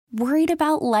Worried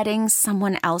about letting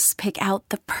someone else pick out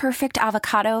the perfect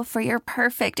avocado for your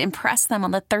perfect impress them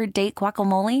on the third date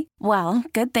guacamole? Well,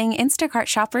 good thing Instacart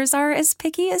shoppers are as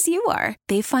picky as you are.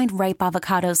 They find ripe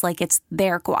avocados like it's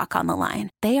their guac on the line.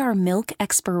 They are milk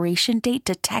expiration date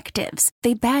detectives.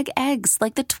 They bag eggs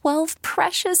like the 12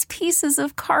 precious pieces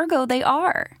of cargo they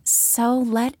are. So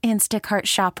let Instacart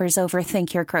shoppers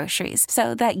overthink your groceries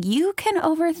so that you can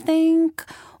overthink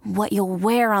what you'll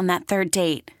wear on that third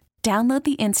date. Download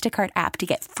the Instacart app to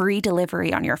get free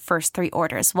delivery on your first 3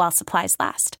 orders while supplies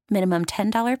last. Minimum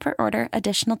 $10 per order.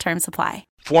 Additional terms apply.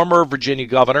 Former Virginia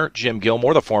Governor Jim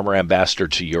Gilmore, the former ambassador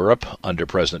to Europe under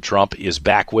President Trump, is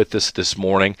back with us this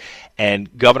morning. And,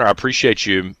 Governor, I appreciate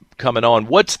you coming on.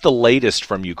 What's the latest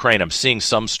from Ukraine? I'm seeing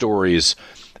some stories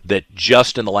that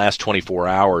just in the last 24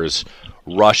 hours,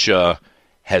 Russia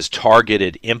has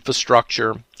targeted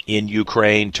infrastructure in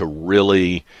Ukraine to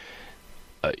really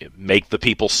make the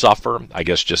people suffer. I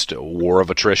guess just a war of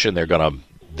attrition. They're gonna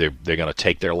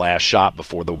take their last shot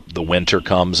before the winter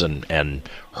comes and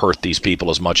hurt these people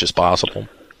as much as possible.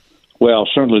 Well,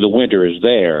 certainly the winter is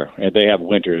there, and they have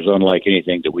winters unlike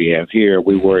anything that we have here.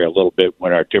 We worry a little bit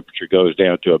when our temperature goes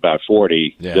down to about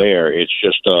 40. Yeah. There, it's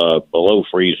just below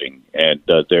freezing, and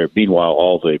meanwhile,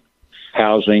 all the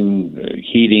housing,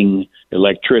 heating,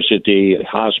 electricity,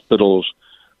 hospitals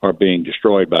are being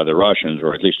destroyed by the Russians,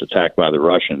 or at least attacked by the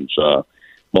Russians.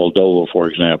 Moldova, for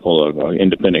example, an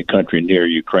independent country near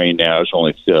Ukraine now, is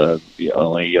only has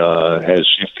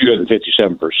fewer than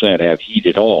 57% have heat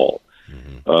at all.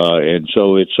 And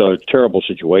so it's a terrible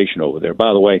situation over there.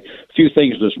 By the way, a few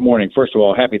things this morning. First of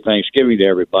all, happy Thanksgiving to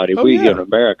everybody. We in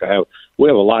America have a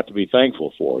lot to be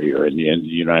thankful for here in the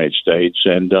United States,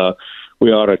 and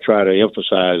we ought to try to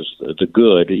emphasize the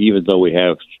good, even though we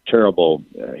have terrible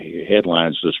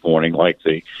headlines this morning, like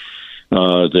the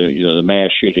mass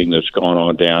shooting that's gone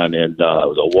on down in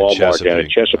the Walmart down in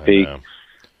Chesapeake.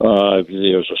 There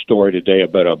was a story today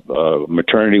about a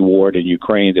maternity ward in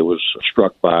Ukraine that was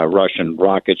struck by Russian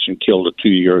rockets and killed a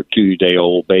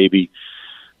 2-day-old baby.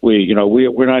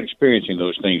 We're not experiencing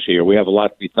those things here. We have a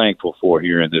lot to be thankful for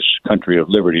here in this country of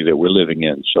liberty that we're living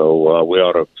in. So we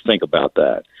ought to think about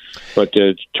that. But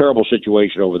it's a terrible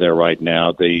situation over there right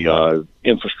now. The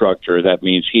infrastructure, that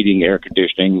means heating, air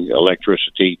conditioning,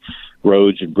 electricity,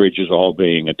 roads and bridges all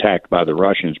being attacked by the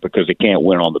Russians because they can't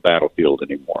win on the battlefield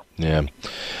anymore. Yeah.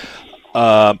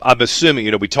 I'm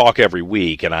assuming, we talk every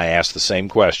week, and I ask the same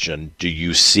question. Do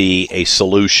you see a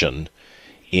solution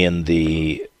in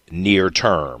the near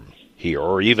term here,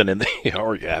 or even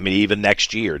even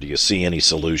next year? Do you see any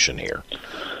solution here?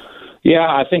 Yeah,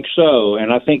 I think so,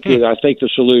 and I think the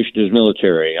solution is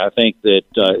military. I think that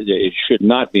it should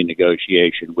not be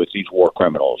negotiation with these war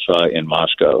criminals in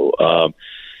Moscow,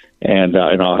 and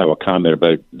I'll have a comment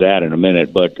about that in a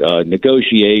minute. But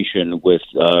negotiation with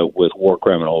war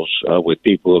criminals, with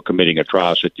people who are committing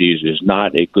atrocities, is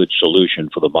not a good solution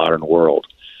for the modern world.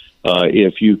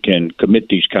 If you can commit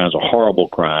these kinds of horrible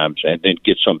crimes and then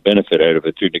get some benefit out of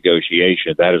it through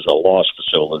negotiation, that is a loss for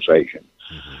civilization.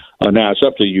 Now, it's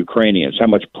up to the Ukrainians. How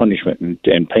much punishment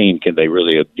and pain can they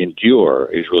really endure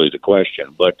is really the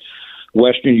question. But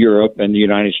Western Europe and the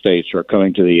United States are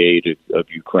coming to the aid of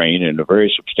Ukraine in a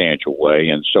very substantial way,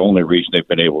 and it's the only reason they've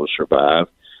been able to survive.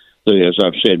 As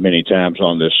I've said many times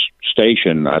on this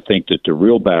station, I think that the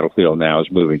real battlefield now is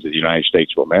moving to the United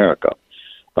States of America.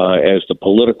 As the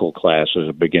political classes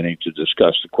are beginning to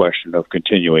discuss the question of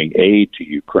continuing aid to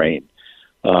Ukraine.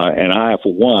 And I,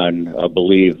 for one,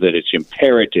 believe that it's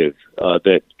imperative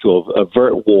that to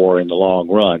avert war in the long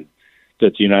run,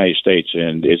 that the United States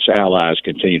and its allies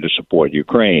continue to support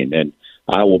Ukraine. And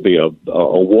I will be a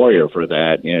warrior for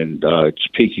that, and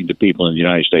speaking to people in the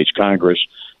United States Congress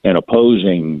and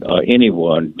opposing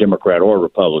anyone, Democrat or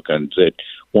Republican, that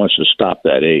wants to stop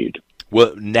that aid.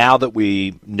 Well, now that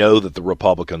we know that the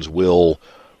Republicans will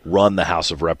run the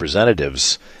House of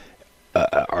Representatives,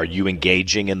 are you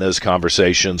engaging in those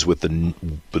conversations with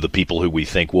the people who we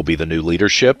think will be the new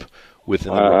leadership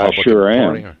within the Republican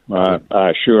Party?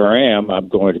 I sure am. I'm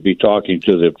going to be talking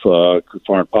to the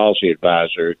foreign policy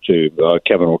advisor to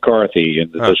Kevin McCarthy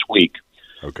this week.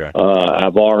 Okay.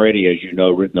 I've already, as you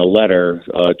know, written a letter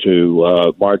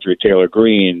to Marjorie Taylor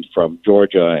Greene from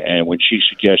Georgia, and when she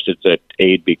suggested that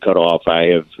aid be cut off, I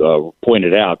have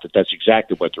pointed out that that's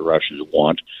exactly what the Russians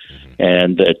want,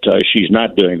 and that she's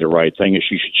not doing the right thing, and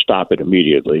she should stop it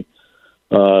immediately.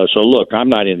 So, look, I'm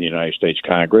not in the United States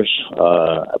Congress,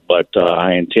 but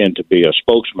I intend to be a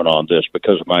spokesman on this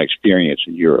because of my experience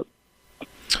in Europe.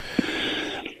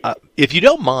 If you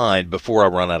don't mind, before I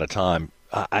run out of time,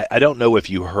 I don't know if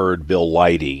you heard Bill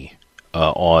Leidy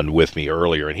on with me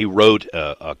earlier, and he wrote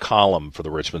a column for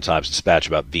the Richmond Times-Dispatch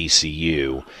about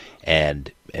VCU,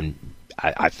 and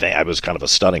I think it was kind of a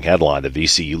stunning headline that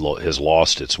VCU has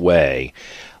lost its way.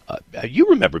 You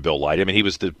remember Bill Light? I mean, he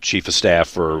was the chief of staff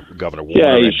for Governor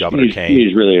Warner and Governor Kane.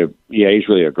 He's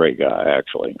really a great guy.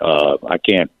 Actually, I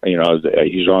can't.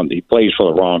 He plays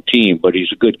for the wrong team, but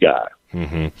he's a good guy.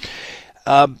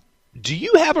 Mm-hmm. Do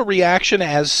you have a reaction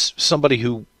as somebody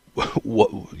who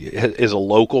is a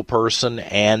local person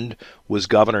and was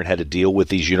governor and had to deal with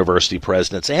these university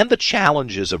presidents and the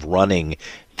challenges of running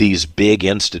these big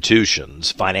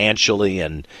institutions financially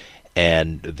and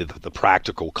the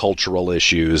practical cultural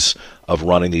issues of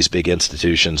running these big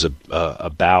institutions,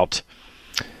 about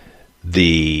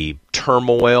the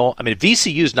turmoil? I mean,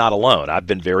 VCU is not alone. I've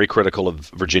been very critical of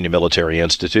Virginia Military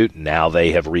Institute. Now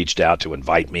they have reached out to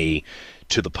invite me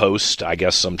to the Post, I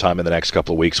guess, sometime in the next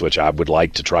couple of weeks, which I would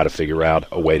like to try to figure out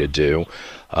a way to do.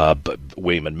 But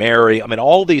William and Mary, I mean,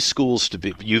 all these schools, to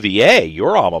be UVA,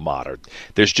 your alma mater,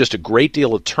 there's just a great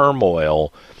deal of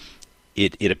turmoil,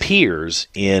 it appears,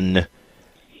 in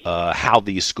how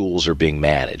these schools are being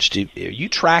managed. Are you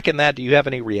tracking that? Do you have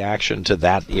any reaction to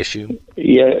that issue?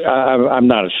 Yeah, I'm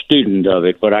not a student of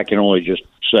it, but I can only just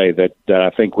say that I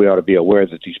think we ought to be aware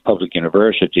that these public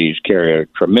universities carry a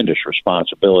tremendous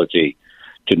responsibility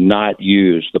to not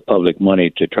use the public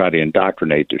money to try to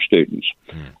indoctrinate their students.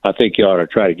 I think you ought to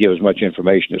try to give as much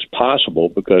information as possible,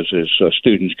 because as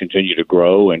students continue to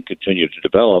grow and continue to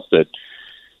develop, that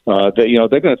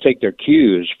they're going to take their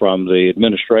cues from the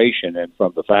administration and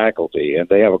from the faculty, and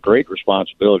they have a great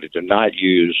responsibility to not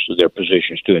use their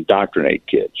positions to indoctrinate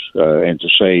kids and to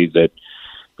say that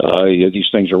these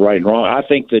things are right and wrong. I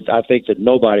think that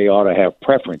nobody ought to have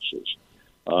preferences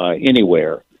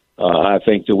anywhere. I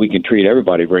think that we can treat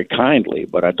everybody very kindly,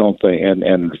 but I don't think,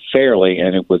 and fairly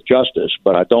and with justice,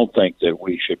 but I don't think that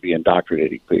we should be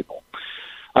indoctrinating people.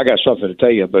 I got something to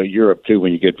tell you about Europe too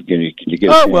when you get a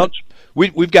chance. Well,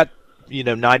 we've got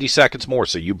 90 seconds more,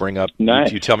 so you bring up.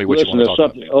 You tell me what you want to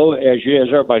talk about. Oh, as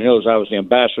everybody knows, I was the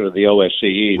ambassador of the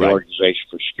OSCE, the Organization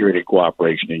for Security and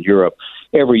Cooperation in Europe.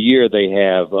 Every year they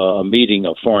have a meeting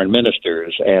of foreign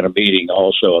ministers and a meeting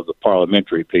also of the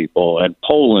parliamentary people. And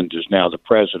Poland is now the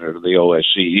president of the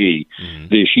OSCE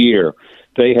this year.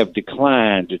 They have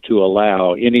declined to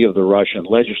allow any of the Russian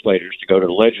legislators to go to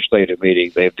the legislative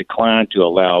meeting. They have declined to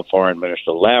allow Foreign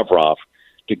Minister Lavrov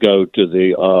to go to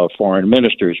the foreign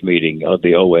ministers meeting of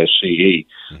the OSCE.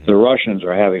 The Russians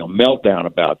are having a meltdown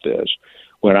about this.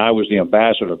 When I was the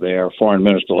ambassador there, Foreign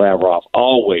Minister Lavrov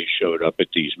always showed up at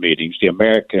these meetings. The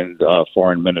American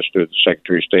foreign minister, the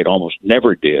Secretary of State, almost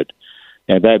never did.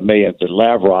 And that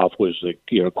Lavrov was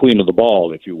the queen of the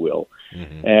ball, if you will.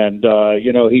 And,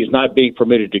 he's not being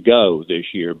permitted to go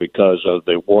this year because of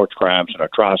the war crimes and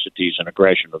atrocities and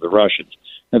aggression of the Russians.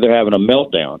 And they're having a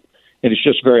meltdown. And it's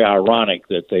just very ironic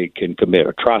that they can commit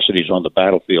atrocities on the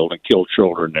battlefield and kill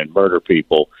children and murder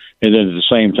people. And then at the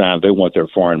same time, they want their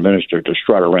foreign minister to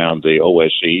strut around the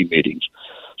OSCE meetings.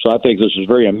 So I think this is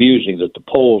very amusing that the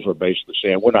Poles are basically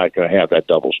saying we're not going to have that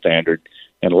double standard.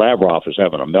 And Lavrov is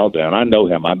having a meltdown. I know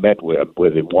him. I met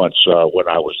with him once when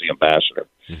I was the ambassador.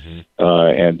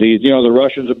 And the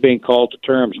Russians are being called to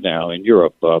terms now in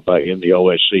Europe in the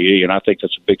OSCE, and I think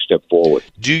that's a big step forward.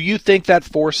 Do you think that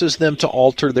forces them to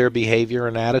alter their behavior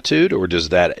and attitude, or does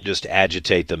that just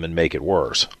agitate them and make it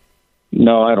worse?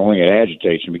 No, I don't think it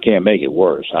agitates them. You can't make it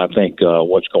worse. I think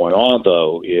what's going on,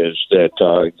 though, is that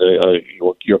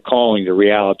you're calling the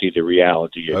reality, if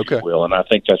you will, and I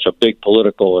think that's a big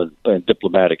political and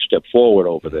diplomatic step forward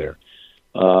over there.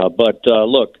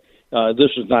 Look,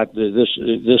 this is not this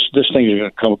thing is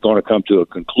going to come to a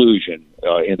conclusion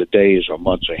in the days or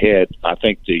months ahead. I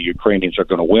think the Ukrainians are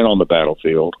going to win on the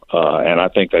battlefield, and I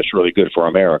think that's really good for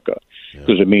America.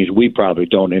 Because it means we probably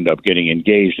don't end up getting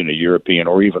engaged in a European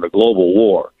or even a global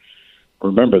war.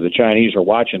 Remember, the Chinese are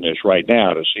watching this right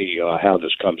now to see how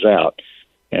this comes out.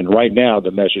 And right now, the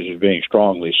message is being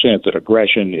strongly sent that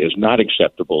aggression is not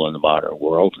acceptable in the modern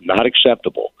world, not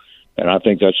acceptable. And I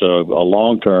think that's a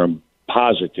long-term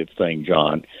positive thing,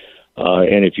 John.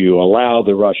 And if you allow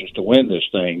the Russians to win this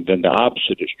thing, then the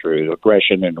opposite is true.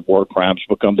 Aggression and war crimes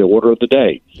become the order of the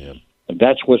day. Yeah. And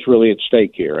that's what's really at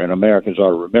stake here. And Americans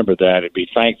ought to remember that and be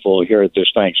thankful here at this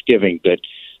Thanksgiving that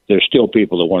there's still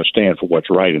people that want to stand for what's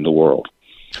right in the world.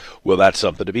 Well, that's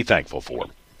something to be thankful for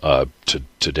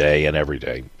today and every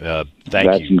day. Thank you.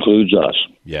 That includes us.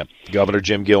 Yeah. Governor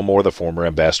Jim Gilmore, the former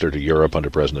ambassador to Europe under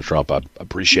President Trump, I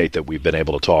appreciate that we've been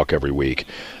able to talk every week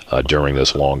during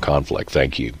this long conflict.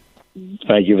 Thank you.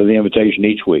 Thank you for the invitation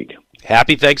each week.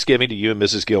 Happy Thanksgiving to you and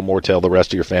Mrs. Gilmore. Tell the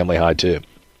rest of your family hi, too.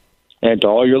 And to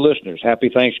all your listeners, happy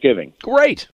Thanksgiving.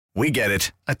 Great. We get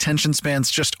it. Attention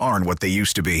spans just aren't what they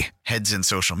used to be. Heads in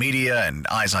social media and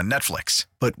eyes on Netflix.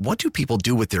 But what do people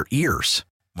do with their ears?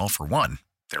 Well, for one,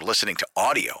 they're listening to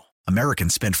audio.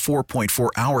 Americans spend 4.4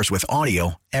 hours with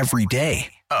audio every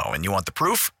day. Oh, and you want the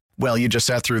proof? Well, you just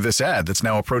sat through this ad that's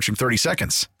now approaching 30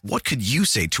 seconds. What could you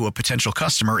say to a potential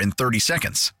customer in 30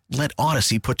 seconds? Let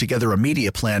Odyssey put together a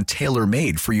media plan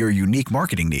tailor-made for your unique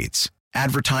marketing needs.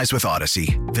 Advertise with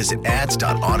Odyssey. Visit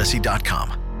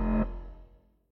ads.odyssey.com.